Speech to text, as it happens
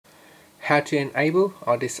how to enable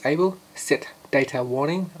or disable set data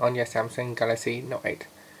warning on your Samsung Galaxy Note 8.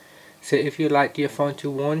 So if you like your phone to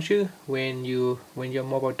warn you when your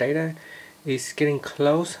mobile data is getting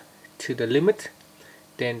close to the limit,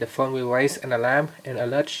 then the phone will raise an alarm and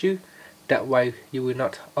alert you. That way you will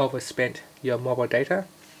not overspend your mobile data.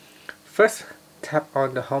 First, tap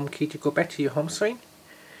on the home key to go back to your home screen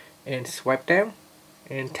and swipe down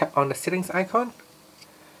and tap on the settings icon.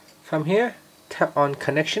 From here, tap on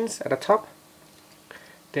connections at the top,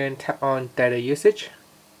 then tap on data usage.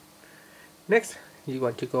 Next, you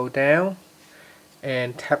want to go down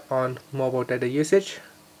and tap on mobile data usage.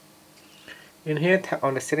 In here, tap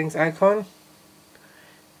on the settings icon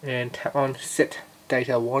and tap on set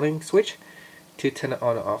data warning switch to turn it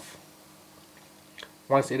on or off.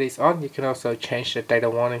 Once it is on, you can also change the data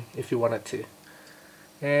warning if you wanted to.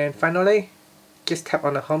 And finally, just tap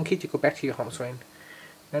on the home key to go back to your home screen.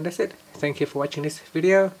 And that's it. Thank you for watching this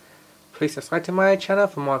video. Please subscribe to my channel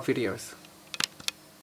for more videos.